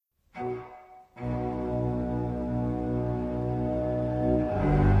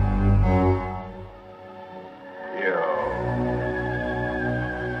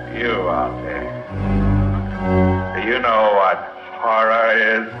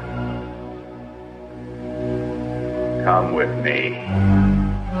Come with me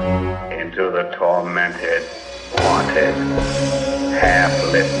into the tormented, haunted,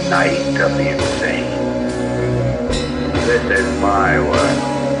 half-lit night of the insane. This is my world.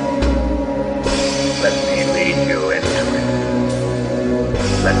 Let me lead you into it.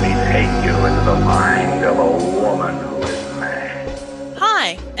 Let me take you into the mind of a woman who is mad.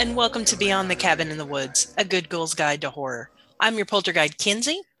 Hi, and welcome to Beyond the Cabin in the Woods, a good girl's guide to horror. I'm your poltergeist,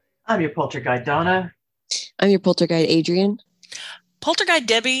 Kinsey. I'm your poltergeist, Donna. I'm your poltergeist, Adrian. Poltergeist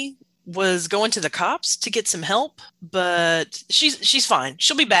Debbie was going to the cops to get some help, but she's fine.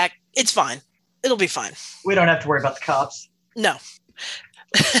 She'll be back. It's fine. It'll be fine. We don't have to worry about the cops. No.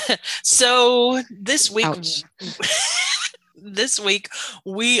 So this week,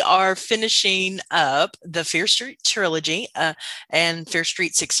 we are finishing up the Fear Street trilogy and Fear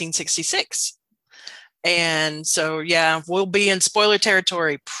Street 1666. And so, yeah, we'll be in spoiler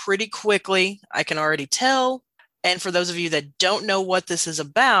territory pretty quickly. I can already tell. And for those of you that don't know what this is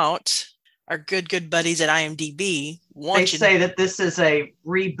about, our good buddies at IMDb say that this is a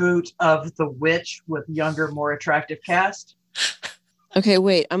reboot of The Witch with younger, more attractive cast. Okay,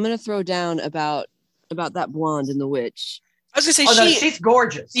 wait. I'm going to throw down about that blonde in The Witch. I was going to say, she's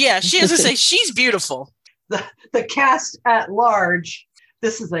gorgeous. Yeah, I was going to say, she's beautiful. The cast at large,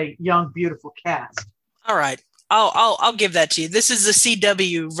 this is a young, beautiful cast. All right. I'll give that to you. This is the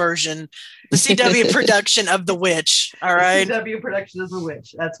CW version, the CW production of The Witch. All right. The CW production of The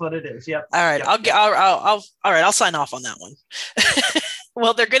Witch. That's what it is. Yep. All right. Yep. All right. I'll sign off on that one.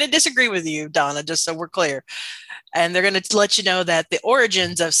 Well, they're going to disagree with you, Donna, just so we're clear. And they're going to let you know that the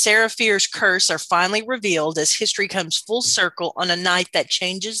origins of Sarah Fier's curse are finally revealed as history comes full circle on a night that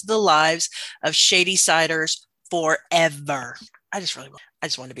changes the lives of Shady-Siders forever. I just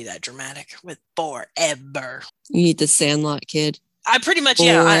want to be that dramatic with forever. You need the Sandlot kid. I pretty much,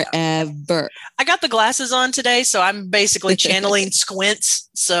 forever. I got the glasses on today, so I'm basically channeling Squints.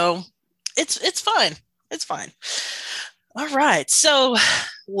 So it's fine. It's fine. All right. So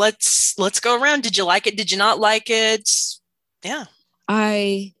let's go around. Did you like it? Did you not like it? Yeah.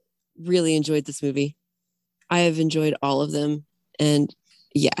 I really enjoyed this movie. I have enjoyed all of them. And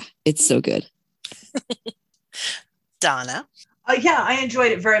yeah, it's so good. Donna? Yeah, I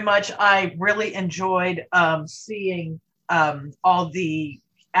enjoyed it very much. I really enjoyed seeing all the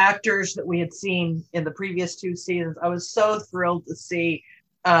actors that we had seen in the previous two seasons. I was so thrilled to see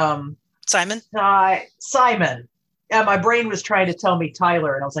Simon. Simon. Yeah, my brain was trying to tell me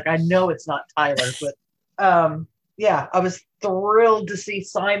Tyler, and I was like, I know it's not Tyler, but yeah, I was thrilled to see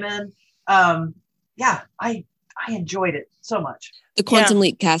Simon. Yeah, I enjoyed it so much. The Quantum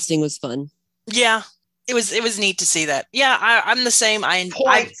Leap casting was fun. Yeah. It was neat to see that. Yeah, I'm the same.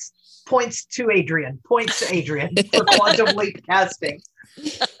 Points to Adrian for Quantum Leap casting.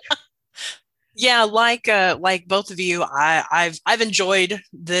 Yeah, like both of you, I've enjoyed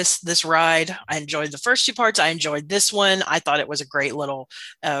this ride. I enjoyed the first two parts. I enjoyed this one. I thought it was a great little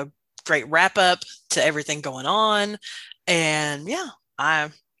great wrap up to everything going on. And yeah, I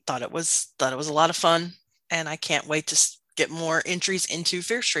thought it was a lot of fun. And I can't wait to get more entries into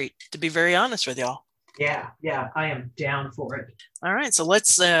Fear Street, to be very honest with y'all. Yeah, I am down for it. All right, so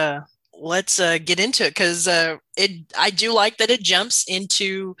let's get into it, because I do like that it jumps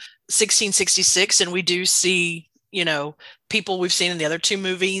into 1666, and we do see, people we've seen in the other two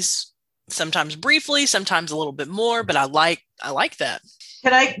movies, sometimes briefly, sometimes a little bit more, but I like that.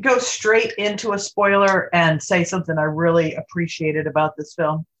 Can I go straight into a spoiler and say something I really appreciated about this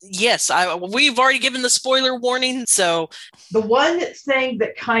film? Yes, we've already given the spoiler warning, so the one thing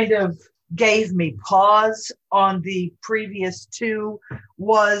that kind of gave me pause on the previous two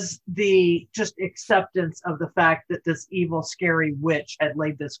was the just acceptance of the fact that this evil, scary witch had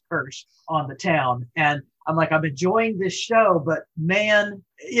laid this curse on the town. And I'm like, I'm enjoying this show, but man,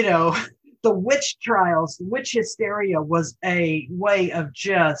 the witch trials, witch hysteria was a way of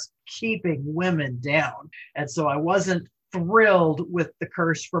just keeping women down. And so I wasn't thrilled with the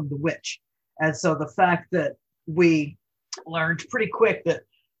curse from the witch. And so the fact that we learned pretty quick that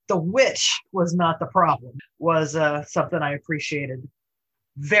the witch was not the problem was something I appreciated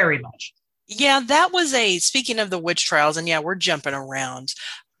very much. Yeah, that was speaking of the witch trials, and yeah, we're jumping around.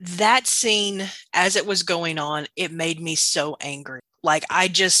 That scene, as it was going on, it made me so angry. Like, I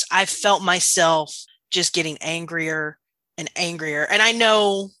felt myself just getting angrier and angrier. And I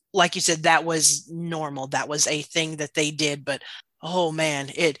know, like you said, that was normal. That was a thing that they did, but oh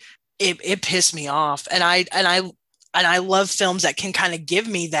man, it pissed me off. And I love films that can kind of give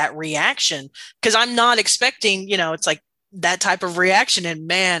me that reaction, because I'm not expecting, it's like that type of reaction. And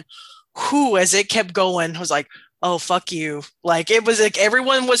man, as it kept going, I was like, oh, fuck you. Like it was like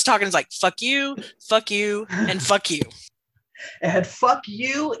everyone was talking. It's like, fuck you, and fuck you. And fuck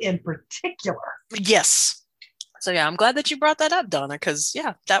you in particular. Yes. So yeah, I'm glad that you brought that up, Donna, because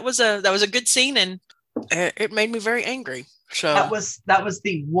yeah, that was a good scene, and it made me very angry. So that was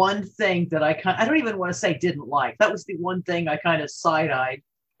the one thing that I don't even want to say didn't like. That was the one thing I kind of side-eyed,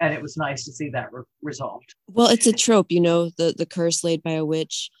 and it was nice to see that resolved. Well, it's a trope, the curse laid by a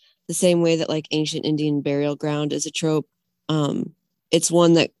witch, the same way that like ancient Indian burial ground is a trope. It's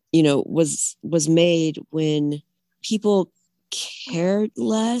one that, was made when people cared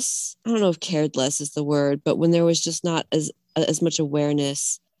less. I don't know if cared less is the word, but when there was just not as much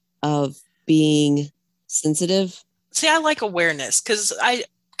awareness of being sensitive. See, I like awareness because I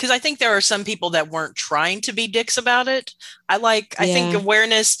think there are some people that weren't trying to be dicks about it. I think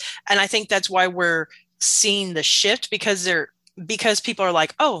awareness, and I think that's why we're seeing the shift because people are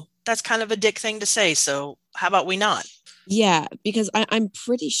like, oh, that's kind of a dick thing to say. So how about we not? Yeah, because I'm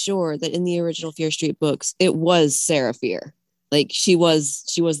pretty sure that in the original Fear Street books, it was Sarah Fear. Like she was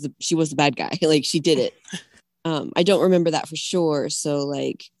the bad guy. Like she did it. I don't remember that for sure. So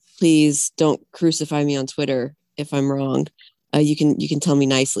like, please don't crucify me on Twitter if I'm wrong. You can tell me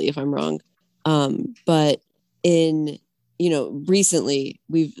nicely if I'm wrong. But in, recently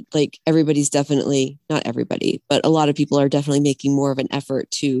we've like, everybody's definitely, not everybody, but a lot of people are definitely making more of an effort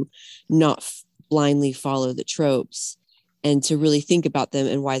to not blindly follow the tropes and to really think about them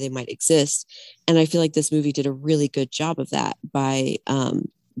and why they might exist. And I feel like this movie did a really good job of that by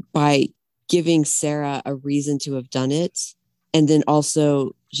giving Sarah a reason to have done it. And then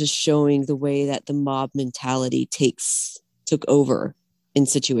also just showing the way that the mob mentality took over in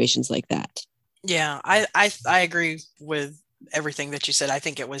situations like that. Yeah, I agree with everything that you said. I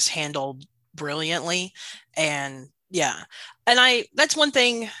think it was handled brilliantly. And yeah, and that's one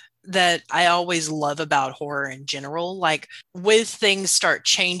thing that I always love about horror in general. Like with things start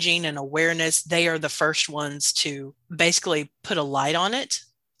changing and awareness, they are the first ones to basically put a light on it.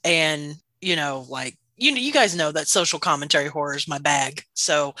 And, like, you guys know that social commentary horror is my bag.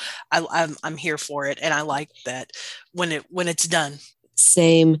 So I'm here for it. And I like that when it's done.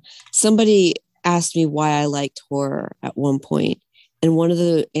 Same. Somebody asked me why I liked horror at one point. And one of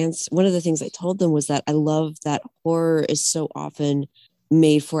the things I told them was that I love that horror is so often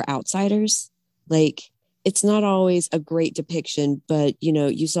made for outsiders. Like it's not always a great depiction, but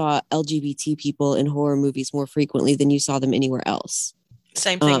you saw LGBT people in horror movies more frequently than you saw them anywhere else.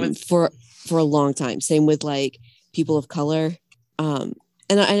 Same thing for a long time. Same with like people of color. And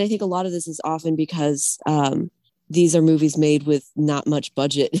I think a lot of this is often because these are movies made with not much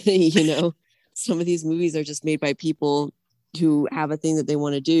budget. Some of these movies are just made by people who have a thing that they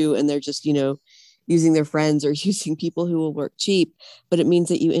want to do, and they're just using their friends or using people who will work cheap. But it means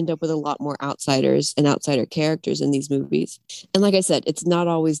that you end up with a lot more outsiders and outsider characters in these movies. And like I said, it's not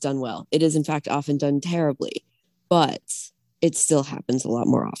always done well. It is in fact often done terribly, but it still happens a lot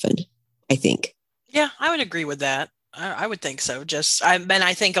more often, I think. Yeah, I would agree with that. I would think so.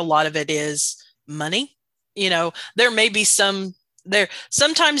 I think a lot of it is money. There may be sometimes,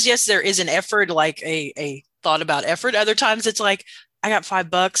 yes, there is an effort, like a thought about effort. Other times it's like, I got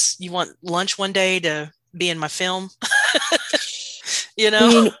 $5. You want lunch one day to be in my film? I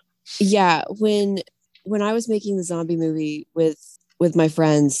mean, yeah. When I was making the zombie movie with my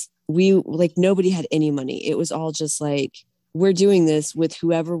friends, we like nobody had any money. It was all just like, we're doing this with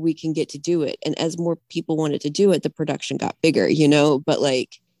whoever we can get to do it. And as more people wanted to do it, the production got bigger, but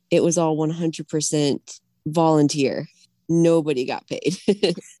like it was all 100% volunteer. Nobody got paid.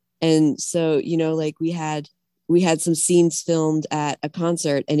 And so, like we had some scenes filmed at a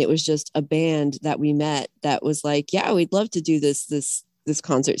concert, and it was just a band that we met that was like, yeah, we'd love to do this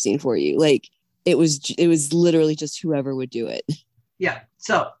concert scene for you. Like it was literally just whoever would do it. Yeah.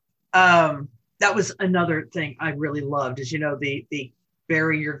 So, that was another thing I really loved is, the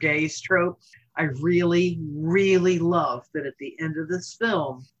bury your gays trope. I really, really love that at the end of this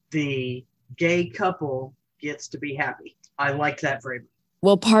film, the gay couple gets to be happy. I like that very much.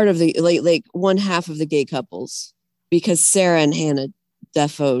 Well, part of the like one half of the gay couples, because Sarah and Hannah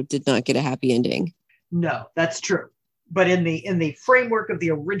Defo did not get a happy ending. No, that's true. But in the framework of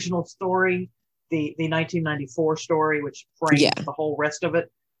the original story, the 1994 story, which frames the whole rest of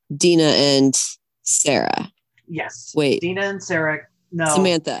it, Dina and Sarah. Yes. Wait. Dina and Sarah. No.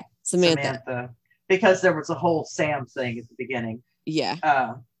 Samantha. Because there was a whole Sam thing at the beginning. Yeah.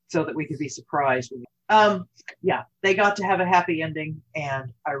 So that we could be surprised. Yeah, they got to have a happy ending,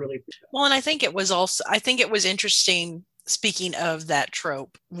 and I really appreciate it. Well, and I think it was interesting. Speaking of that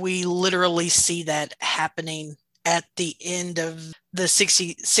trope, we literally see that happening at the end of the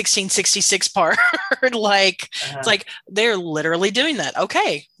 1666 part. Like, it's like they're literally doing that.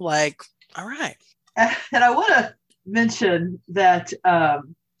 Okay. Like, all right. And I want to mention that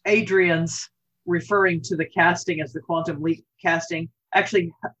Adrian's referring to the casting as the Quantum Leap casting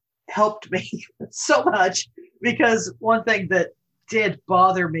actually helped me so much, because one thing that did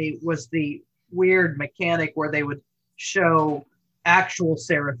bother me was the weird mechanic where they would show actual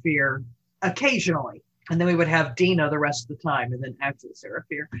Sarah Fier occasionally, and then we would have Dina the rest of the time, and then actual Sarah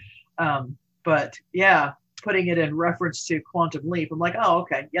Fier. But yeah, putting it in reference to Quantum Leap, I'm like, oh,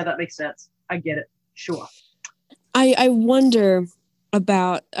 okay, yeah, that makes sense. I get it. Sure. I wonder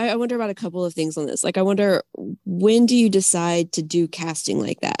about a couple of things on this. Like, I wonder, when do you decide to do casting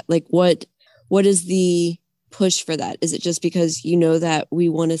like that? Like, what is the push for that? Is it just because you know that we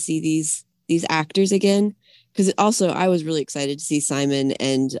want to see these actors again? Because also, I was really excited to see Simon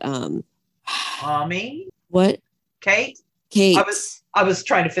and Tommy. What? Kate. I was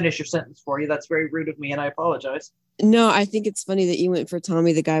trying to finish your sentence for you. That's very rude of me, and I apologize. No, I think it's funny that you went for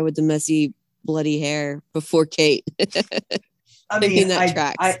Tommy, the guy with the messy, bloody hair, before Kate. I mean, that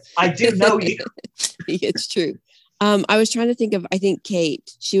tracks. I do know you. It's true. I was trying to think of, I think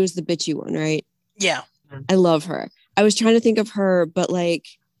Kate, she was the bitchy one, right? Yeah. I love her. I was trying to think of her, but like,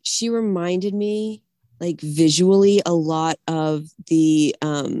 she reminded me, like, visually a lot of the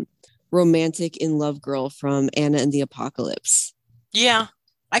romantic in love girl from Anna and the Apocalypse. Yeah,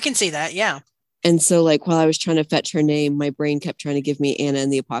 I can see that. Yeah. And so, like, while I was trying to fetch her name, my brain kept trying to give me Anna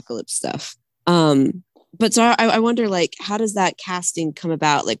and the Apocalypse stuff. But so I wonder, like, how does that casting come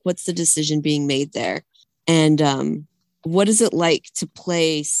about? Like, what's the decision being made there? And what is it like to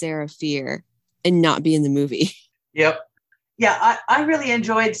play Sarah Fier and not be in the movie? Yep. Yeah, I really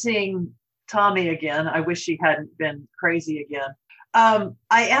enjoyed seeing Tommy again. I wish she hadn't been crazy again. I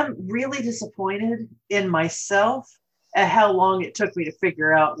am really disappointed in myself at how long it took me to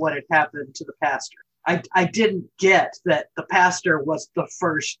figure out what had happened to the pastor. I didn't get that the pastor was the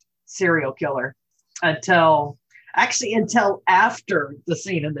first serial killer until after the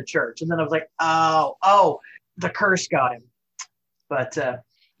scene in the church. And then I was like, oh, the curse got him. But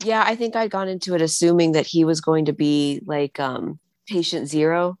yeah, I think I'd gone into it assuming that he was going to be like patient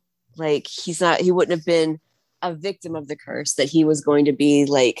zero. Like, he wouldn't have been a victim of the curse, that he was going to be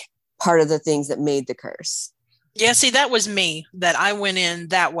like part of the things that made the curse. Yeah, see, that was me, that I went in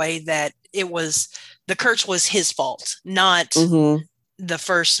that way, that it was, the curse was his fault, not the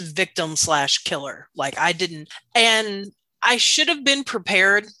first victim / killer. Like, I didn't, and I should have been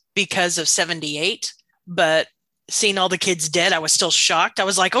prepared because of 78, but seeing all the kids dead, I was still shocked. I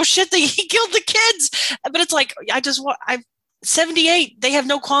was like, oh shit, he killed the kids. But it's like, 78, they have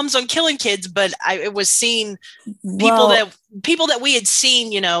no qualms on killing kids, but it was seeing people that we had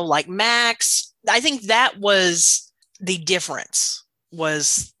seen, like Max. I think that was the difference,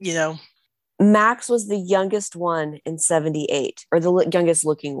 was, Max was the youngest one in 78, or the youngest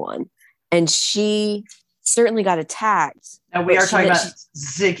looking one. And she certainly got attacked. And we are talking about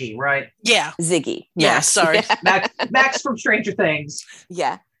Ziggy, right? Yeah. Ziggy. Yeah, sorry. Max from Stranger Things.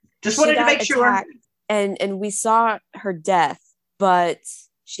 Yeah. Just wanted to make sure. And we saw her death, but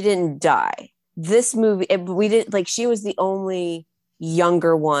she didn't die. This movie, we didn't, like, she was the only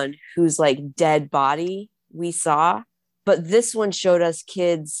younger one whose like dead body we saw, but this one showed us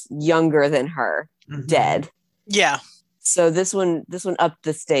kids younger than her dead. Yeah. So this one upped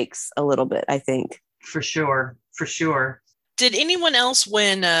the stakes a little bit, I think. For sure. Did anyone else,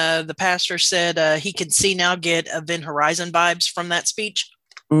 when the pastor said he can see now, get Event Horizon vibes from that speech?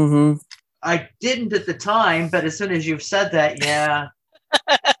 I didn't at the time, but as soon as you've said that, yeah.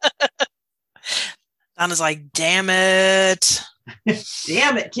 Donna's like, damn it.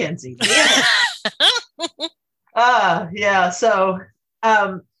 Damn it, Kenzie. Damn it. Yeah. So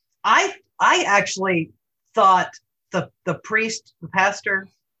I actually thought the priest, the pastor,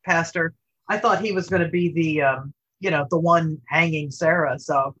 I thought he was going to be the one hanging Sarah.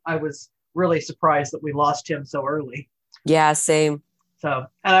 So I was really surprised that we lost him so early. Yeah, same. So,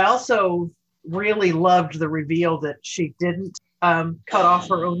 and I also really loved the reveal that she didn't cut off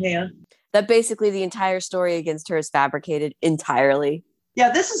her own hand. That basically the entire story against her is fabricated entirely.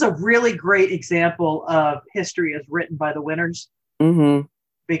 Yeah, this is a really great example of history as written by the winners.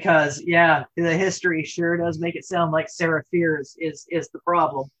 Because, yeah, the history sure does make it sound like Sarah Fier is the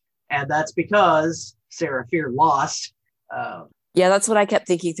problem. And that's because Sarah Fier lost. Yeah, that's what I kept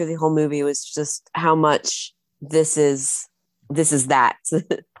thinking through the whole movie, was just how much this is that.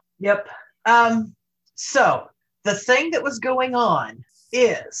 Yep. So the thing that was going on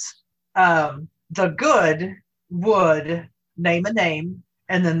is the good would name a name,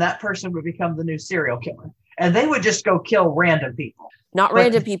 and then that person would become the new serial killer. and they would just go kill random people. Not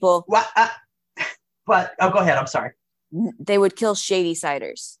random people. What? But go ahead. I'm sorry. They would kill shady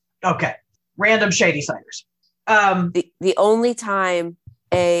siders. Okay, random shady siders. The only time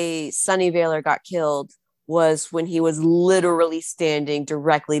a Sunnyvailer got killed was when he was literally standing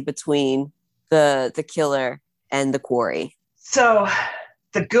directly between the killer and the quarry. So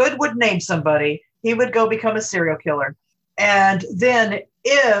the good would name somebody. He would go become a serial killer. And then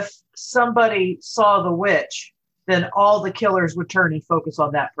if somebody saw the witch, then all the killers would turn and focus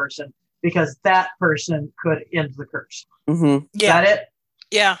on that person because that person could end the curse. Mm-hmm. Yeah. Is that it?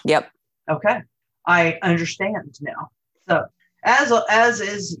 Yeah. Yep. Okay. I understand now. So as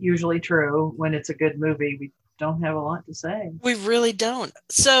is usually true when it's a good movie, we don't have a lot to say. We really don't.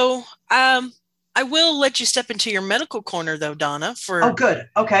 So I will let you step into your medical corner, though, Donna. Oh, good.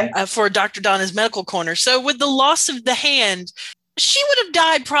 Okay. For Dr. Donna's medical corner. So with the loss of the hand, she would have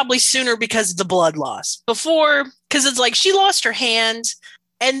died probably sooner because of the blood loss. Because it's like she lost her hand,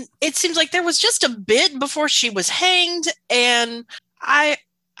 and it seems like there was just a bit before she was hanged. And I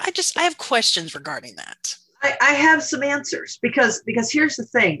have questions regarding that. I have some answers because here's the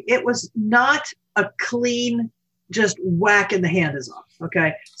thing. It was not a clean just whacking the hand is off.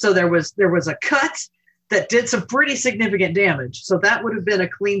 Okay. So there was a cut that did some pretty significant damage. So that would have been a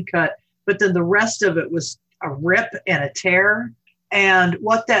clean cut, but then the rest of it was a rip and a tear. And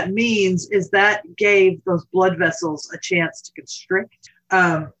what that means is that gave those blood vessels a chance to constrict.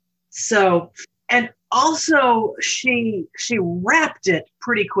 And also she wrapped it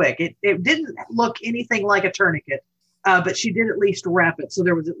pretty quick. It didn't look anything like a tourniquet, but she did at least wrap it. So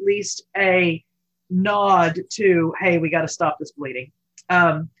there was at least a nod to, hey, we got to stop this bleeding.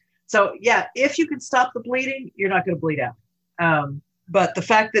 So yeah, if you can stop the bleeding, you're not going to bleed out. But the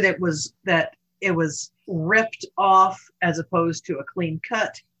fact that it was ripped off as opposed to a clean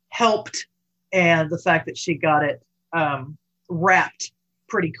cut helped. And the fact that she got it wrapped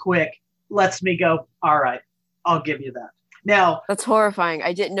pretty quick lets me go, all right, I'll give you that. Now, that's horrifying.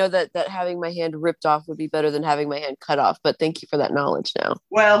 I didn't know that having my hand ripped off would be better than having my hand cut off, but thank you for that knowledge now.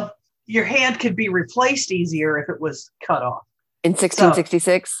 Well, your hand could be replaced easier if it was cut off. In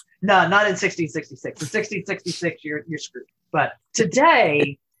 1666? No, not in 1666. In 1666, you're screwed. But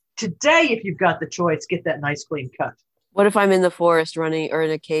today, if you've got the choice, get that nice clean cut. What if I'm in the forest running, or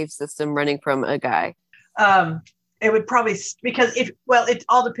in a cave system running from a guy? It would probably, because it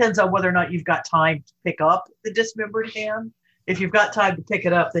all depends on whether or not you've got time to pick up the dismembered hand. If you've got time to pick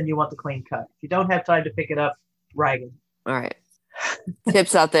it up, then you want the clean cut. If you don't have time to pick it up, ragged. All right.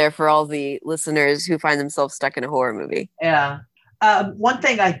 Tips out there for all the listeners who find themselves stuck in a horror movie. Yeah. One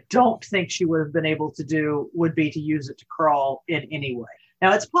thing I don't think she would have been able to do would be to use it to crawl in any way.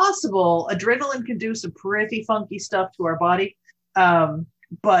 Now, it's possible adrenaline can do some pretty funky stuff to our body.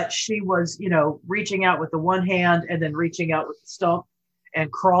 But she was, reaching out with the one hand and then reaching out with the stump and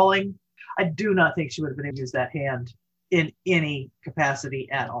crawling. I do not think she would have been able to use that hand in any capacity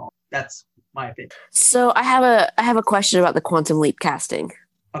at all. That's my opinion. So I have a question about the Quantum Leap casting.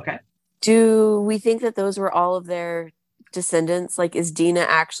 Okay. Do we think that those were all of their descendants? Like, is Dina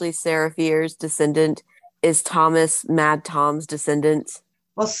actually Sarah Fier's descendant? Is Thomas Mad Tom's descendant?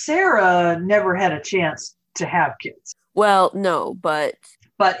 Well, Sarah never had a chance to have kids. Well, no, but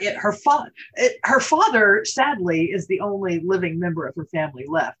her father, sadly, is the only living member of her family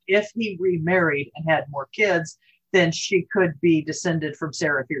left. If he remarried and had more kids, then she could be descended from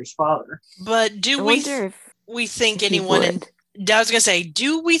Sarah Fier's father. But do we think anyone in? I was gonna say,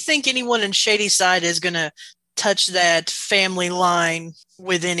 do we think anyone in Shadyside is gonna touch that family line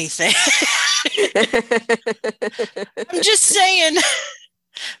with anything? I'm just saying.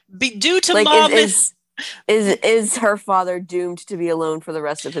 Due to mom. Is her father doomed to be alone for the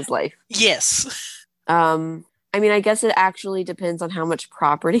rest of his life? Yes. I mean, I guess it actually depends on how much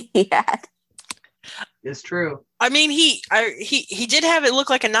property he had. It's true. I mean, he did have it look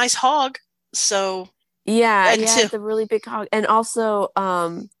like a nice hog. So yeah, the really big hog, and also,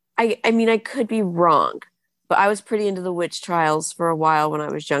 I mean, I could be wrong, but I was pretty into the witch trials for a while when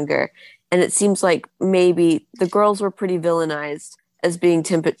I was younger, and it seems like maybe the girls were pretty villainized as being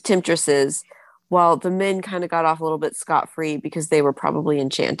temptresses, while the men kind of got off a little bit scot-free because they were probably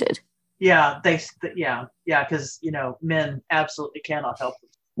enchanted. Yeah, because men absolutely cannot help them.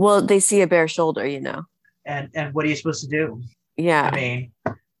 Well, they see a bare shoulder, And what are you supposed to do? Yeah. I mean,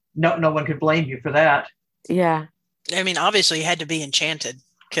 no one could blame you for that. Yeah. I mean, obviously you had to be enchanted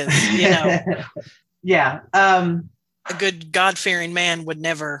because, yeah. A good God-fearing man would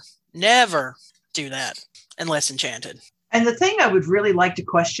never do that unless enchanted. And the thing I would really like to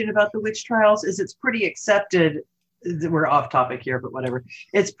question about the witch trials is it's pretty accepted we're off topic here, but whatever.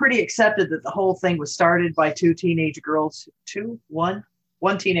 It's pretty accepted that the whole thing was started by two teenage girls, one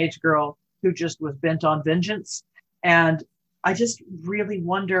teenage girl who just was bent on vengeance. And I just really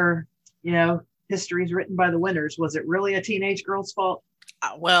wonder, history's written by the winners. Was it really a teenage girl's fault?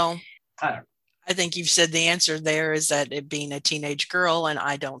 Well, I don't know. I think you've said the answer there is that it being a teenage girl, and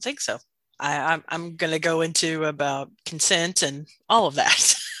I don't think so. I'm going to go into about consent and all of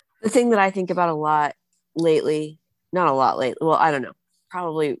that. The thing that I think about a lot lately, not a lot lately, well, I don't know,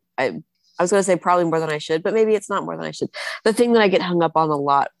 probably, I was going to say probably more than I should, but maybe it's not more than I should. The thing that I get hung up on a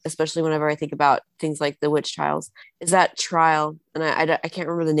lot, especially whenever I think about things like the witch trials, is that trial, and I can't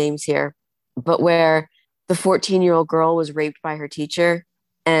remember the names here, but where the 14-year-old girl was raped by her teacher,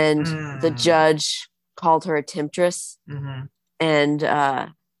 and the judge called her a temptress, and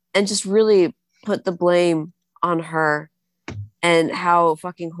just really put the blame on her, and how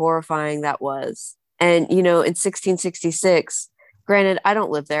fucking horrifying that was. And in 1666, granted, I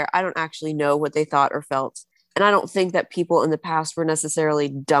don't live there, I don't actually know what they thought or felt, and I don't think that people in the past were necessarily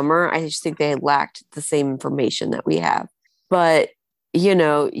dumber. I just think they lacked the same information that we have. But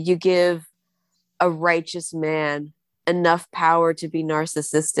you give a righteous man enough power to be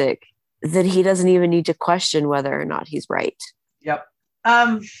narcissistic that he doesn't even need to question whether or not he's right. Yep.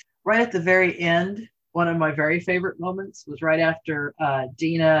 Right at the very end, one of my very favorite moments was right after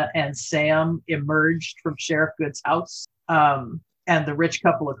Dina and Sam emerged from Sheriff Good's house, and the rich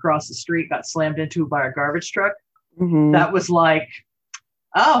couple across the street got slammed into by a garbage truck. That was like,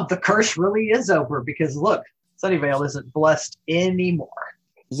 oh, the curse really is over, because look, Sunnyvale isn't blessed anymore.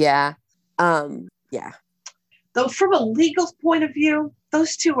 Yeah. Yeah. Though from a legal point of view,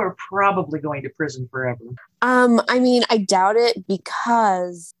 those two are probably going to prison forever. I mean, I doubt it,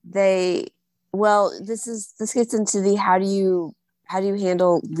 because this gets into the how do you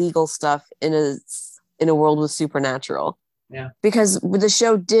handle legal stuff in a world with supernatural. Yeah. Because the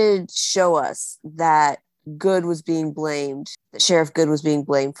show did show us that Good was being blamed, that Sheriff Good was being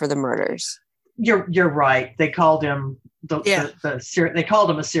blamed for the murders. You're right. They called him they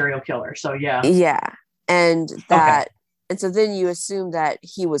called him a serial killer. So yeah. Yeah. And that, okay. And so then you assume that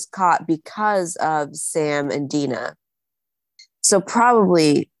he was caught because of Sam and Dina. So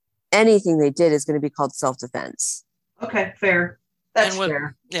probably anything they did is going to be called self-defense. Okay, fair. That's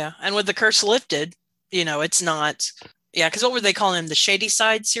fair. Yeah, and with the curse lifted, it's not. Yeah, because what were they calling him? The Shady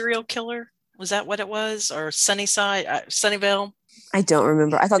Side serial killer? Was that what it was? Or Sunnyside, Sunnyvale? I don't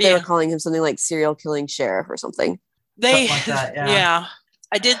remember. I thought they were calling him something like serial killing sheriff or something. Something like that, yeah.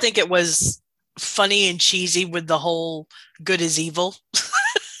 I did think it was funny and cheesy with the whole good is evil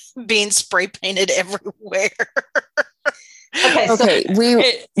being spray painted everywhere. Okay, we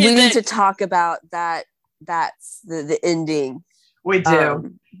need to talk about that. That's the ending. We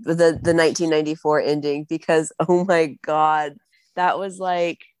do. The 1994 ending, because oh my god, that was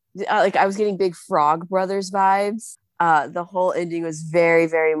like I was getting big Frog Brothers vibes. The whole ending was very,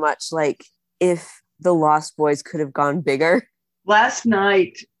 very much like if the Lost Boys could have gone bigger. Last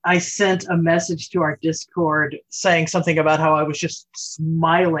night, I sent a message to our Discord saying something about how I was just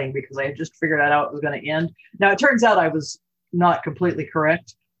smiling because I had just figured out how it was going to end. Now, it turns out I was not completely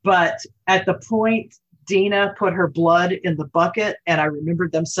correct, but at the point Dina put her blood in the bucket and I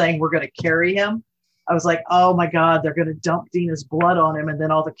remembered them saying, we're going to carry him, I was like, oh my God, they're going to dump Dina's blood on him and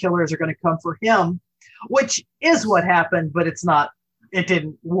then all the killers are going to come for him, which is what happened, but it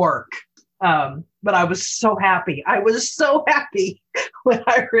didn't work. But I was so happy. When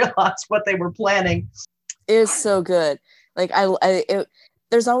I realized what they were planning. It is so good. Like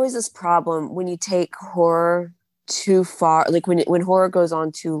there's always this problem when you take horror too far, like when horror goes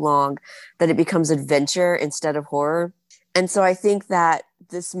on too long, that it becomes adventure instead of horror. And so I think that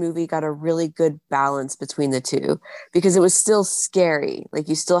this movie got a really good balance between the two, because it was still scary. Like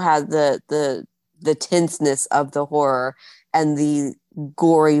you still had the tenseness of the horror and the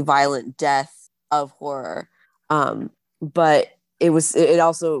gory, violent death of horror. But it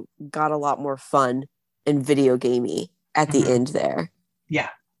also got a lot more fun and video gamey at the end there. Yeah.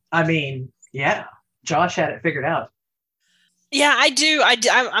 I mean, yeah. Josh had it figured out. Yeah, I do.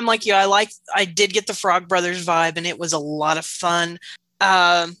 I'm like you. I did get the Frog Brothers vibe, and it was a lot of fun.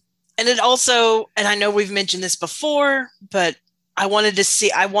 And it also, and I know we've mentioned this before, but I wanted the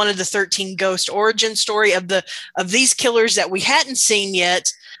 13 Ghost origin story of these killers that we hadn't seen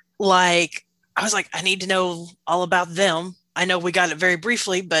yet. Like, I was like, I need to know all about them. I know we got it very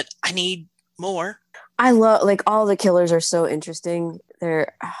briefly, but I need more. I love, like, all the killers are so interesting.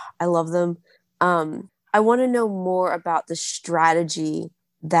 I love them. I want to know more about the strategy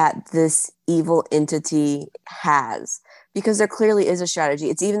that this evil entity has, because there clearly is a strategy.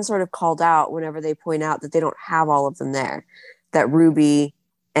 It's even sort of called out whenever they point out that they don't have all of them there, that Ruby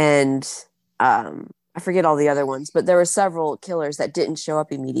and I forget all the other ones, but there were several killers that didn't show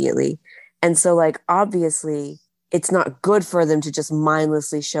up immediately. And so, like, obviously it's not good for them to just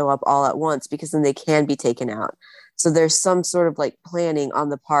mindlessly show up all at once, because then they can be taken out. So there's some sort of like planning on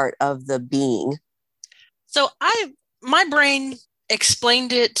the part of the being. So my brain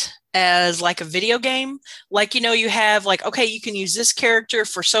explained it as like a video game. Like, you have like, okay, you can use this character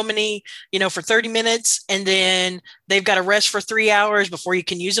for so many, for 30 minutes, and then they've got to rest for 3 hours before you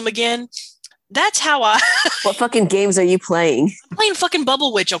can use them again. That's how What fucking games are you playing? I'm playing fucking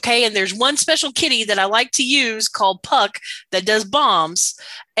Bubble Witch, okay? And there's one special kitty that I like to use called Puck that does bombs,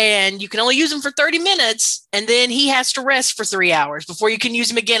 and you can only use him for 30 minutes, and then he has to rest for 3 hours before you can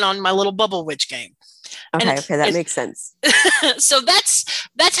use him again on my little Bubble Witch game. Okay, that makes sense. So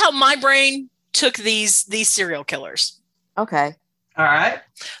that's how my brain took these serial killers. Okay. All right.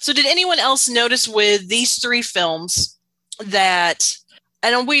 So did anyone else notice with these 3 films that,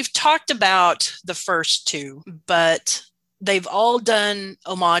 and we've talked about the first 2, but they've all done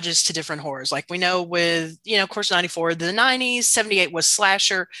homages to different horrors. Like we know with, of course, 94, the 90s, 78 was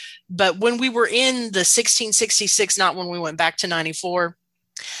slasher. But when we were in the 1666, not when we went back to 94,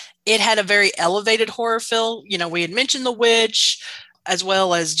 it had a very elevated horror feel. We had mentioned The Witch, as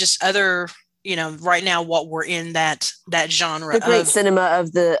well as just other, right now what we're in that genre. The great cinema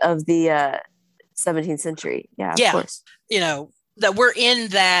of the 17th century. Yeah, of course. That we're in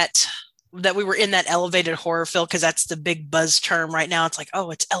that we were in that elevated horror feel, because that's the big buzz term right now. It's like,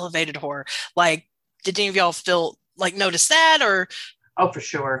 oh, it's elevated horror. Like, did any of y'all notice that, or? Oh, for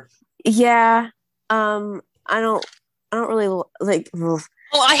sure. Yeah. I don't really like. Well,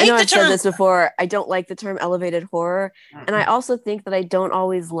 I know I've said this before. I don't like the term elevated horror. Mm-hmm. And I also think that I don't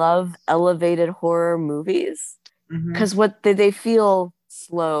always love elevated horror movies, because they feel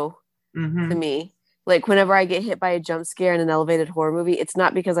slow to me. Like whenever I get hit by a jump scare in an elevated horror movie, it's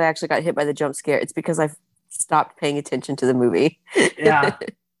not because I actually got hit by the jump scare. It's because I've stopped paying attention to the movie. Yeah.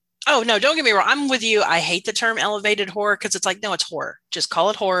 Oh, no, don't get me wrong. I'm with you. I hate the term elevated horror, because it's like, no, it's horror. Just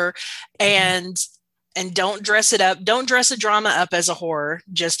call it horror. And don't dress it up. Don't dress a drama up as a horror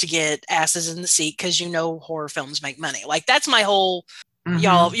just to get asses in the seat, because horror films make money. Like, that's my whole,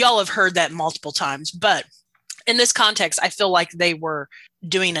 y'all have heard that multiple times. But in this context, I feel like they were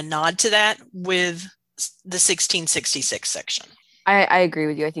doing a nod to that with the 1666 section. I agree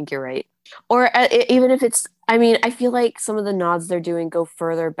with you. I think you're right. Or even if it's, I feel like some of the nods they're doing go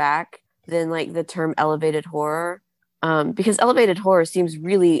further back than like the term elevated horror. Because elevated horror seems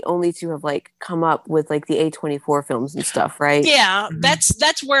really only to have like come up with like the A24 films and stuff, right? Yeah,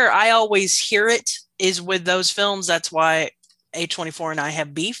 that's where I always hear it, is with those films. That's why A24 and I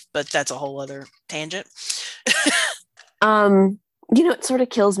have beef, but that's a whole other tangent. It sort of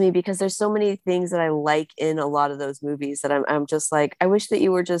kills me, because there's so many things that I like in a lot of those movies that I'm just like, I wish that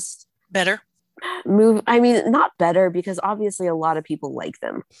you were just better. Not better, because obviously a lot of people like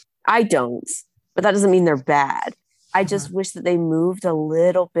them. I don't, but that doesn't mean they're bad. I just wish that they moved a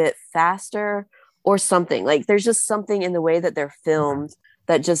little bit faster or something. Like, there's just something in the way that they're filmed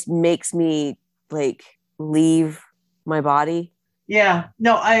that just makes me like leave my body. Yeah,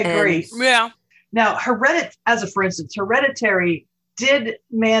 no, I agree. Yeah. Now, for instance, Hereditary did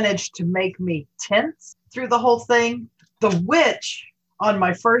manage to make me tense through the whole thing. The Witch, on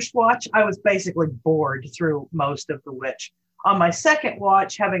my first watch, I was basically bored through most of The Witch. On my second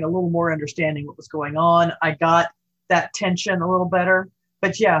watch, having a little more understanding what was going on, I got that tension a little better.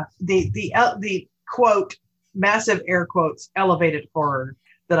 But yeah, the quote, massive air quotes, elevated horror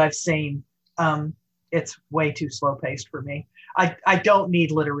that I've seen, it's way too slow paced for me. I don't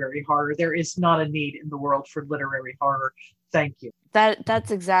need literary horror. There is not a need in the world for literary horror. Thank you.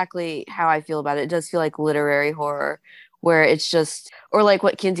 That's exactly how I feel about it. It does feel like literary horror, where it's just, or like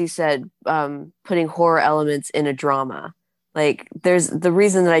what Kinsey said, putting horror elements in a drama. Like, there's the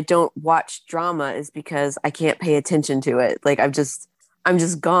reason that I don't watch drama is because I can't pay attention to it. Like, I'm just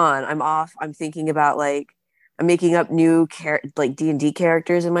gone. I'm off. I'm thinking about like, I'm making up new like D&D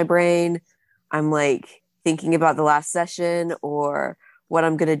characters in my brain. I'm like thinking about the last session or what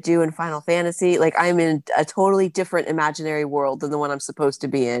I'm going to do in Final Fantasy. Like, I'm in a totally different imaginary world than the one I'm supposed to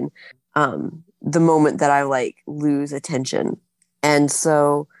be in. The moment that I like lose attention. And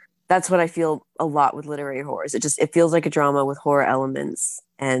so that's what I feel a lot with literary horrors. It feels like a drama with horror elements,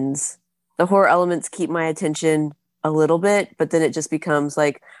 and the horror elements keep my attention a little bit, but then it just becomes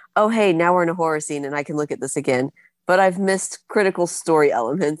like, oh, hey, now we're in a horror scene and I can look at this again. But I've missed critical story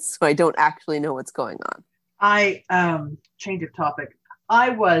elements, so I don't actually know what's going on. Change of topic. I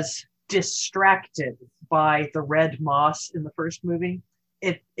was distracted by the red moss in the first movie.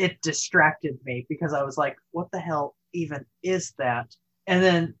 It distracted me because I was like, what the hell even is that? And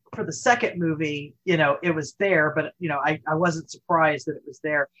then for the second movie, it was there, but I wasn't surprised that it was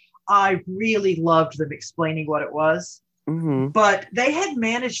there. I really loved them explaining what it was. Mm-hmm. But they had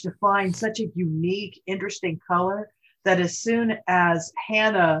managed to find such a unique, interesting color that as soon as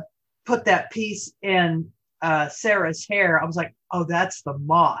Hannah put that piece in Sarah's hair, I was like, oh, that's the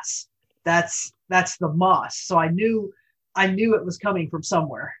moss. That's the moss. So I knew it was coming from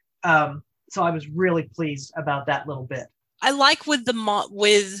somewhere. So I was really pleased about that little bit. I like with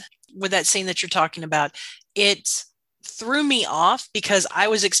that scene that you're talking about, it threw me off because I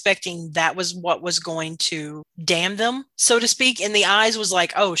was expecting that was what was going to damn them, so to speak. And the eyes was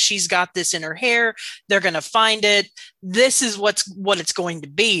like, oh, she's got this in her hair. They're going to find it. This is what it's going to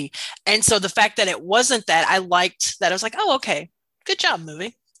be. And so the fact that it wasn't that, I liked that. I was like, oh, okay. Good job,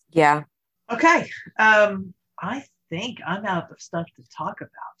 movie. Yeah. Okay. I think I'm out of stuff to talk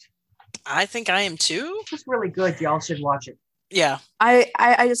about. I think I am too. It's really good. Y'all should watch it. Yeah.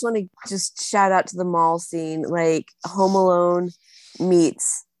 I just want to just shout out to the mall scene, like Home Alone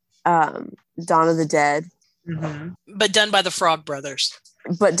meets Dawn of the Dead. Mm-hmm. But done by the Frog Brothers.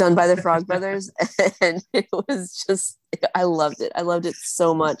 And it was just, I loved it. I loved it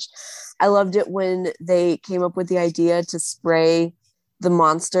so much. I loved it when they came up with the idea to spray the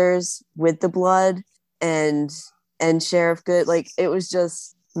monsters with the blood and Sheriff Good. Like, it was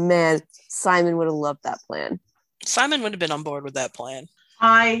just, man, Simon would have loved that plan. Simon would have been on board with that plan.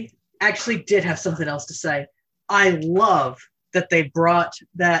 I actually did have something else to say. I love that they brought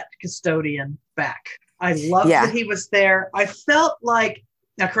that custodian back. I love that he was there. I felt like,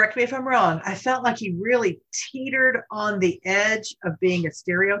 now correct me if I'm wrong, I felt like he really teetered on the edge of being a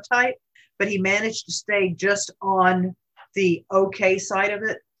stereotype, but he managed to stay just on the okay side of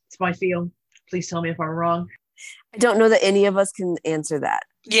it. It's my feel. Please tell me if I'm wrong. I don't know that any of us can answer that.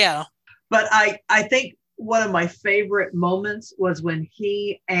 Yeah. But I think one of my favorite moments was when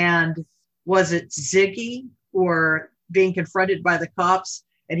he and, was it Ziggy, were being confronted by the cops,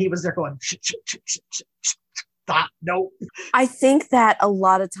 and he was there going, stop, no. I think that a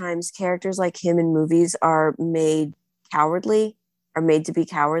lot of times characters like him in movies are made to be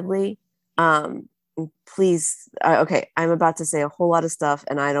cowardly. Please, okay, I'm about to say a whole lot of stuff,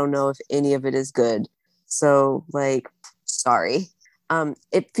 and I don't know if any of it is good. So, like, sorry.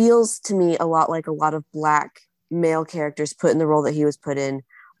 It feels to me a lot like a lot of Black male characters put in the role that he was put in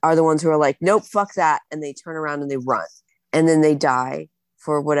are the ones who are like, nope, fuck that. And they turn around and they run. And then they die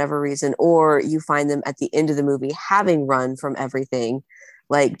for whatever reason. Or you find them at the end of the movie having run from everything,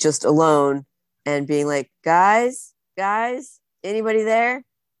 like just alone and being like, guys, anybody there?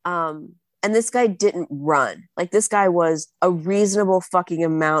 And this guy didn't run. Like, this guy was a reasonable fucking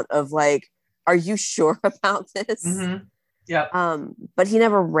amount of like, are you sure about this? Mm-hmm. Yeah. But he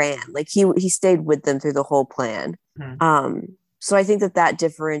never ran. Like, he stayed with them through the whole plan. Mm-hmm. So I think that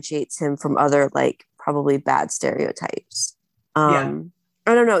differentiates him from other, like, probably bad stereotypes. I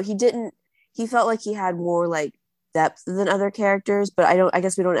don't know. He felt like he had more like depth than other characters, but I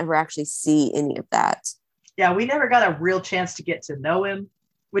guess we don't ever actually see any of that. Yeah. We never got a real chance to get to know him,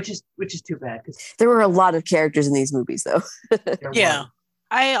 which is too bad. There were a lot of characters in these movies though. Yeah.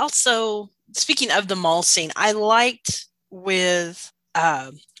 I also, speaking of the mall scene, I liked with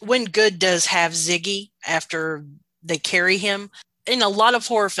when Good does have Ziggy after they carry him. In a lot of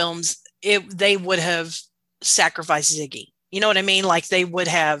horror films, they would have sacrificed Ziggy. You know what I mean? Like, they would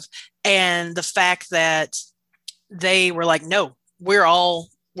have. And the fact that they were like, no, we're all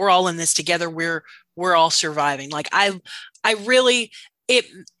in this together. We're all surviving. Like, I really,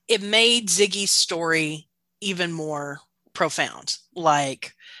 it made Ziggy's story even more profound.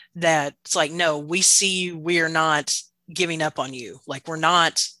 Like, that it's like, no, we see you, we are not giving up on you. Like, we're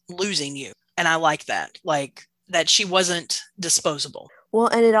not losing you. And I like that. Like, that she wasn't disposable. Well,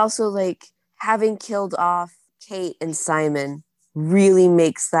 and it also, like, having killed off Kate and Simon really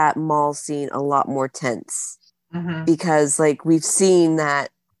makes that mall scene a lot more tense. Mm-hmm. Because, like, we've seen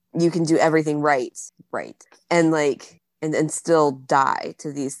that you can do everything right, and like, and still die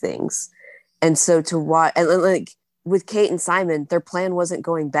to these things. And so to watch, and like with Kate and Simon, their plan wasn't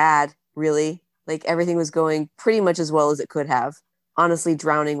going bad, really. Like, everything was going pretty much as well as it could have. Honestly,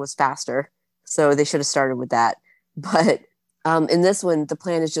 drowning was faster, so they should have started with that. But in this one, the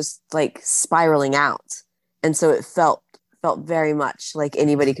plan is just like spiraling out, and so it felt very much like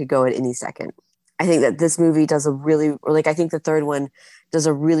anybody could go at any second. I think that this movie does I think the third one does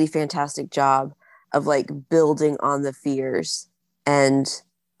a really fantastic job of like building on the fears and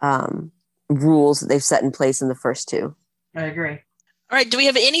rules that they've set in place in the first two. I agree. All right. Do we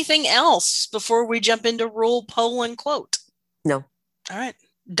have anything else before we jump into rule, poll, and quote? No. All right.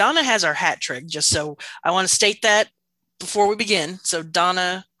 Donna has our hat trick, just so I want to state that before we begin. So,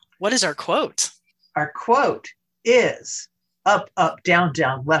 Donna, what is our quote? Our quote is up, up, down,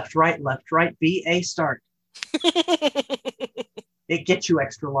 down, left, right, be a start. It gets you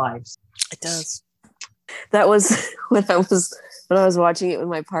extra lives. It does. That was when I was watching it with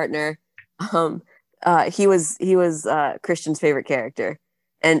my partner. He was Christian's favorite character,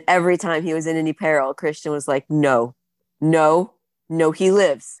 and every time he was in any peril, Christian was like, "No, no, no, he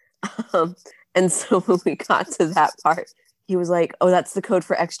lives." And so when we got to that part, he was like, "Oh, that's the code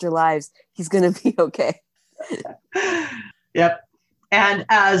for extra lives. He's gonna be okay." Yep. And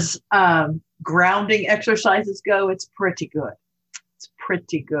as grounding exercises go, it's pretty good. It's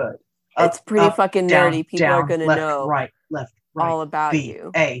pretty good. It's pretty fucking down, nerdy. People down, are going to left, know left, all about B,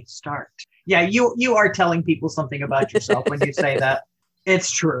 you. A, start. Yeah, you are telling people something about yourself when you say that.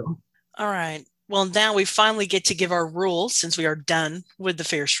 It's true. All right. Well, now we finally get to give our rule since we are done with the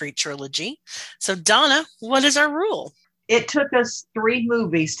Fear Street trilogy. So, Donna, what is our rule? It took us 3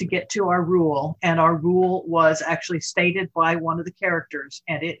 movies to get to our rule, and our rule was actually stated by one of the characters,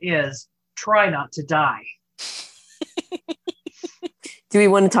 and it is try not to die. Do we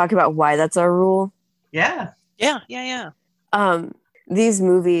want to talk about why that's our rule? Yeah. Yeah. These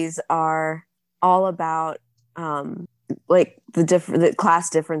movies are all about like the class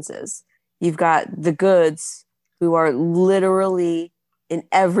differences. You've got the goods who are literally in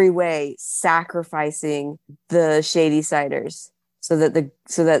every way sacrificing the shady siders so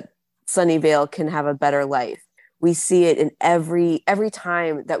that Sunnyvale can have a better life. We see it in every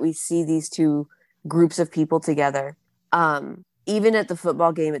time that we see these two groups of people together. Even at the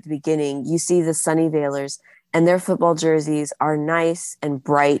football game at the beginning, you see the Sunnyvalers, and their football jerseys are nice and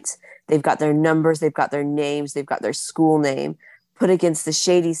bright. They've got their numbers, they've got their names, they've got their school name, put against the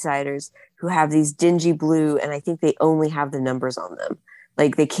Shady Siders, who have these dingy blue, and I think they only have the numbers on them.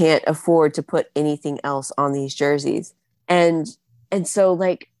 Like, they can't afford to put anything else on these jerseys. And so,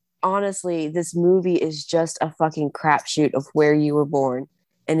 like, honestly, this movie is just a fucking crapshoot of where you were born.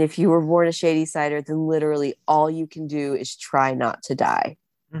 And if you were born a Shady Sider, then literally all you can do is try not to die.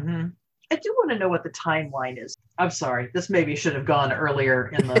 Mm-hmm. I do want to know what the timeline is. I'm sorry, this maybe should have gone earlier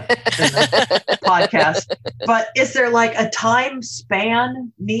in the podcast. But is there like a time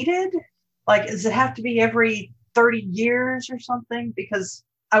span needed? Like, does it have to be every 30 years or something? Because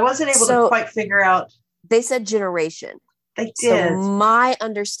I wasn't able to quite figure out. They said generation. They did. So my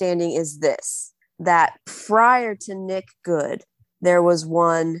understanding is this, that prior to Nick Good, there was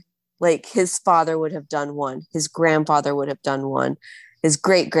one, like his father would have done one, his grandfather would have done one, his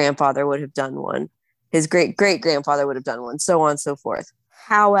great-grandfather would have done one, his great-great-grandfather would have done one, so on and so forth.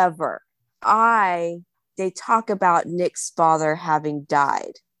 However, they talk about Nick's father having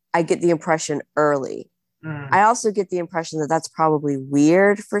died. I get the impression early. I also get the impression that that's probably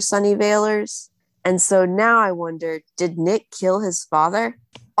weird for Sunnyvalers. And so now I wonder, did Nick kill his father?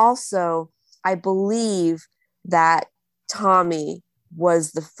 Also, I believe that Tommy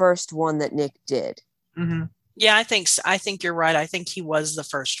was the first one that Nick did. Mm-hmm. Yeah, I think you're right. I think he was the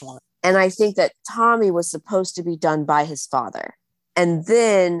first one. And I think that Tommy was supposed to be done by his father. And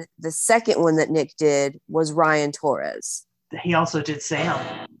then the second one that Nick did was Ryan Torres. He also did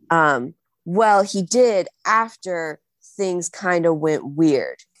Sam. Well, he did after things kind of went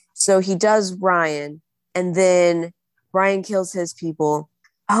weird. So he does Ryan, and then Ryan kills his people.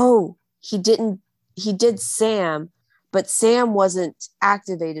 Oh, he did Sam, but Sam wasn't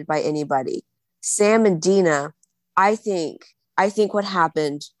activated by anybody. Sam and Dina, I think what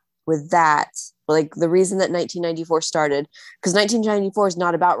happened with that, like the reason that 1994 started, because 1994 is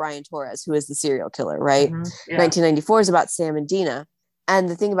not about Ryan Torres, who is the serial killer, right? Mm-hmm. Yeah. 1994 is about Sam and Dina. And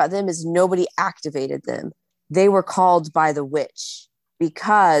the thing about them is nobody activated them. They were called by the witch,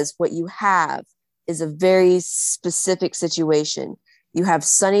 because what you have is a very specific situation. You have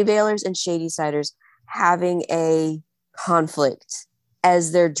Sunnyvalers and Shady Siders having a conflict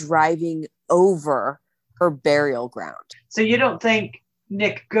as they're driving over her burial ground. So you don't think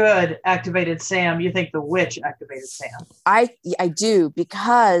Nick Good activated Sam, you think the witch activated Sam? I do,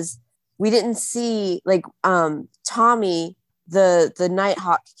 because we didn't see, like, Tommy, the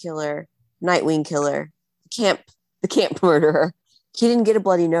Nighthawk killer, Nightwing killer, the camp murderer, he didn't get a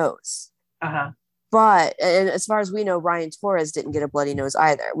bloody nose. Uh-huh. But, and as far as we know, Ryan Torres didn't get a bloody nose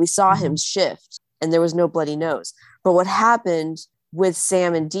either. We saw him shift and there was no bloody nose. But what happened with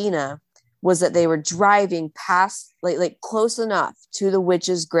Sam and Dina was that they were driving past, like close enough to the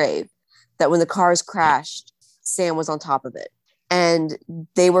witch's grave that when the cars crashed, Sam was on top of it. And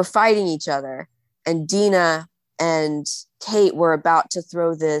they were fighting each other. And Dina and Kate were about to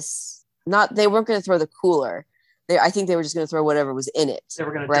throw this, they weren't going to throw the cooler. I think they were just going to throw whatever was in it. They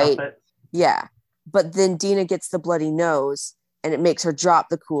were going to dump it. Yeah. But then Dina gets the bloody nose and it makes her drop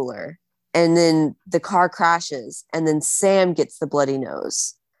the cooler. And then the car crashes and then Sam gets the bloody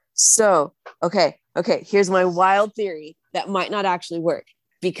nose. So, okay. Here's my wild theory that might not actually work,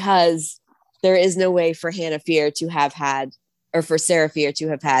 because there is no way for Hannah Fear to have had, or for Sarah Fear to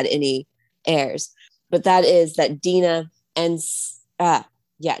have had any heirs. But that is that Dina and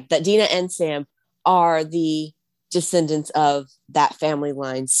Sam are the descendants of that family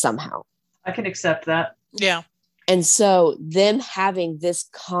line somehow. I can accept that. Yeah. And so them having this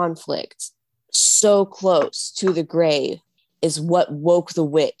conflict so close to the grave is what woke the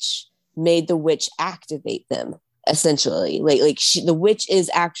witch, made the witch activate them, essentially. The witch is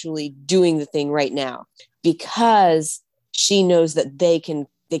actually doing the thing right now because she knows that they can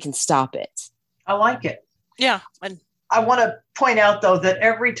stop it. I like it. Yeah. I want to point out, though, that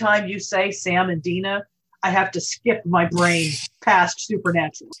every time you say Sam and Dina, I have to skip my brain past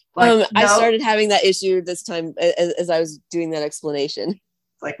Supernatural. I started having that issue this time as I was doing that explanation.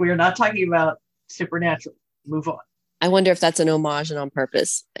 Like, we are not talking about Supernatural. Move on. I wonder if that's an homage and on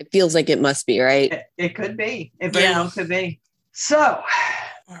purpose. It feels like it must be, right? It could be. It very well could be. So.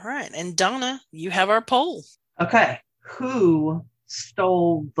 All right. And Donna, you have our poll. Okay. Who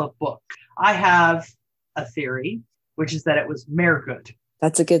stole the book? I have a theory, which is that it was Maregood.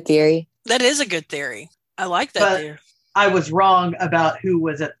 That's a good theory. That is a good theory. I like that theory. I was wrong about who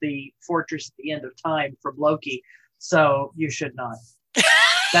was at the fortress at the end of time from Loki. So you should not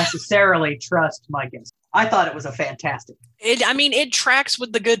necessarily trust my guess. I thought it was a fantastic. It tracks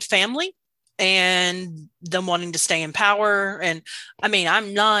with the good family and them wanting to stay in power. And I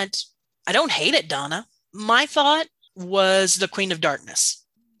don't hate it, Donna. My thought was the Queen of Darkness.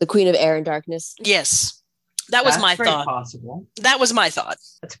 The Queen of Air and Darkness? Yes. That was my thought. Possible. That was my thought.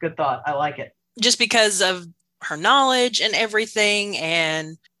 That's a good thought. I like it. Just because of her knowledge and everything.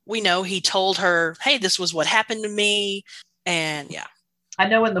 And we know he told her, hey, this was what happened to me. And yeah. I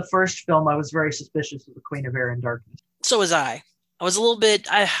know in the first film, I was very suspicious of the Queen of Air and Darkness. So was I. I was a little bit,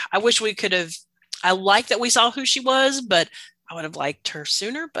 I wish we could have, I like that we saw who she was, but I would have liked her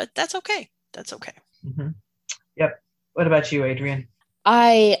sooner, but that's okay. That's okay. Mm-hmm. Yep. What about you, Adrian?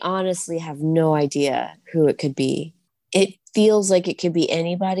 I honestly have no idea who it could be. It feels like it could be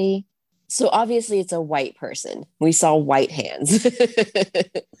anybody. So obviously it's a white person. We saw white hands.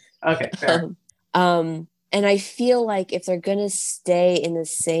 Okay, fair. And I feel like if they're going to stay in the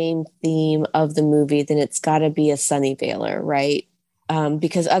same theme of the movie, then it's got to be a Sunnyvale, right?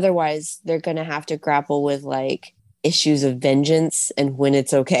 Because otherwise they're going to have to grapple with like issues of vengeance and when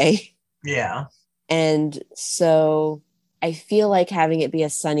it's okay. Yeah. And so I feel like having it be a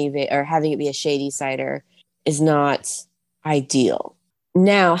Sunnyvale or having it be a Shady Cider is not ideal.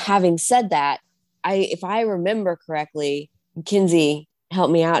 Now, having said that, if I remember correctly, Kinsey,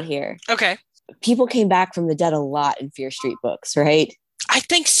 help me out here. Okay. People came back from the dead a lot in Fear Street books, right? I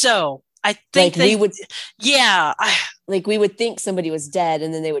think so. I think we would. Yeah. We would think somebody was dead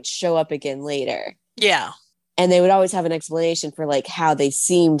and then they would show up again later. Yeah. And they would always have an explanation for like how they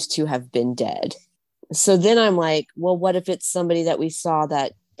seemed to have been dead. So then I'm like, well, what if it's somebody that we saw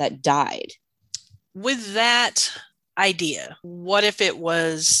that died? With that idea, what if it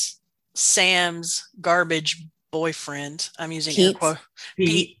was Sam's garbage boyfriend? I'm using Pete. air quote.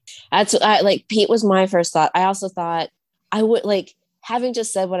 Pete. That's Pete was my first thought. I also thought I would having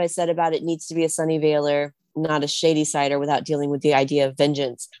just said what I said about it needs to be a Sunnyvale, not a Shady Cider, without dealing with the idea of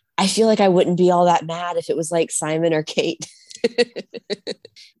vengeance. I feel like I wouldn't be all that mad if it was like Simon or Kate.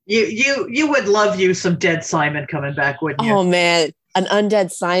 You would love you some dead Simon coming back, wouldn't you? Oh man, an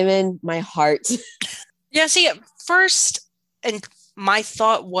undead Simon, my heart. Yeah, see, at first, and my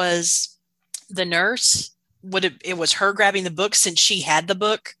thought was the nurse, it was her grabbing the book since she had the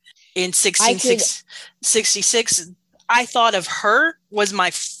book in 1666. I thought of her was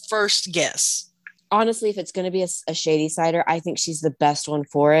my first guess. Honestly, if it's going to be a Shady Cider, I think she's the best one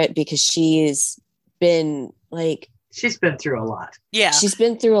for it because she's been through a lot. Yeah. She's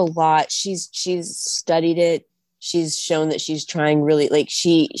been through a lot. She's studied it. She's shown that she's trying really,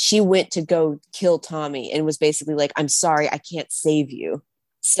 she went to go kill Tommy and was basically like, I'm sorry, I can't save you.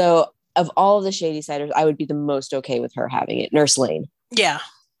 So of all of the Shady Ciders, I would be the most okay with her having it. Nurse Lane. Yeah.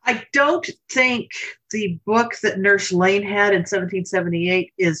 I don't think the book that Nurse Lane had in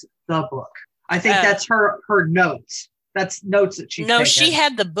 1778 is the book. I think that's her notes. That's notes that she's taken. She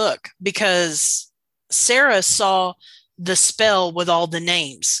had the book because Sarah saw the spell with all the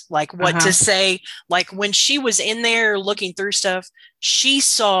names, like what to say. Like when she was in there looking through stuff, she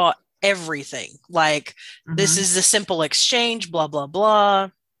saw everything. Like, this Mhm. is the simple exchange, blah, blah, blah.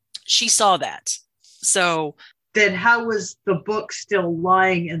 She saw that. So Then how was the book still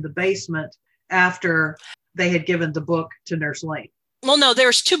lying in the basement after they had given the book to Nurse Lane? well, no,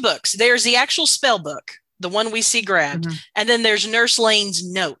 there's two books. There's the actual spell book, the one we see grabbed, Mhm. and then there's Nurse Lane's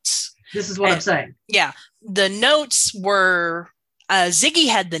notes. This is what I'm saying. Yeah, the notes were Ziggy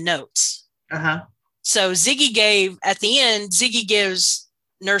had the notes. Uh-huh. So Ziggy gave at the end. Ziggy gives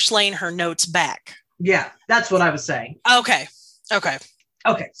Nurse Lane her notes back. Yeah, that's what I was saying. Okay.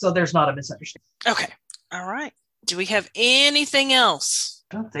 Okay, so there's not a misunderstanding. Okay. All right. Do we have anything else?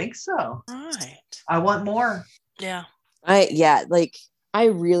 I don't think so. All right. I want more. Yeah. I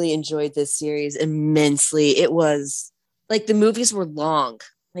really enjoyed this series immensely. It was like the movies were long,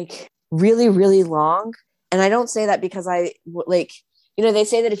 like really, really long. And I don't say that because they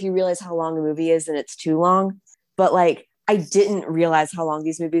say that if you realize how long a movie is, then it's too long. But like, I didn't realize how long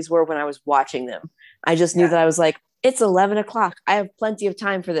these movies were when I was watching them. I just knew that I was like, it's 11 o'clock. I have plenty of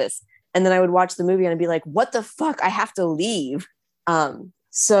time for this. And then I would watch the movie and I'd be like, what the fuck? I have to leave.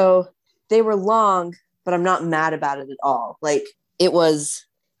 So they were long, but I'm not mad about it at all. Like, it was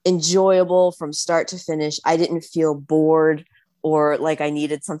enjoyable from start to finish. I didn't feel bored or like I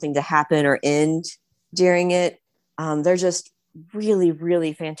needed something to happen or end during it. They're just really,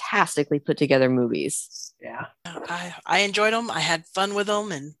 really fantastically put together movies. Yeah. I enjoyed them. I had fun with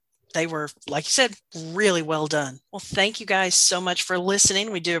them, and they were, like you said, really well done. Well, thank you guys so much for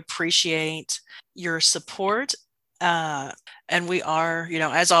listening. We do appreciate your support. And we are,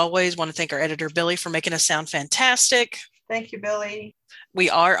 as always, want to thank our editor, Billy, for making us sound fantastic. Thank you, Billy. We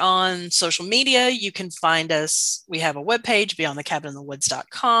are on social media. You can find us. We have a webpage,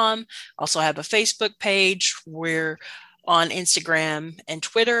 beyondthecabininthe.woods.com. Also have a Facebook page. We're on Instagram and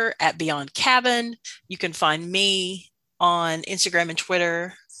Twitter at Beyond Cabin. You can find me on Instagram and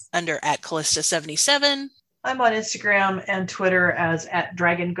Twitter under at Callista77. I'm on Instagram and Twitter as at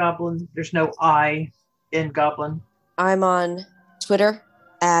Dragon Goblin. There's no I in Goblin. I'm on Twitter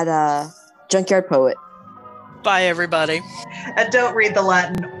at Junkyard Poet. Bye, everybody. And don't read the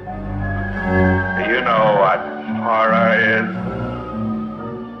Latin. Do you know what horror is?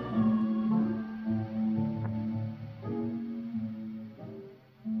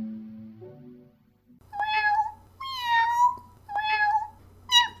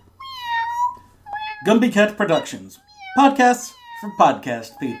 Gumby Cat Productions. Podcasts for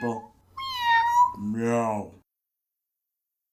podcast people. Meow.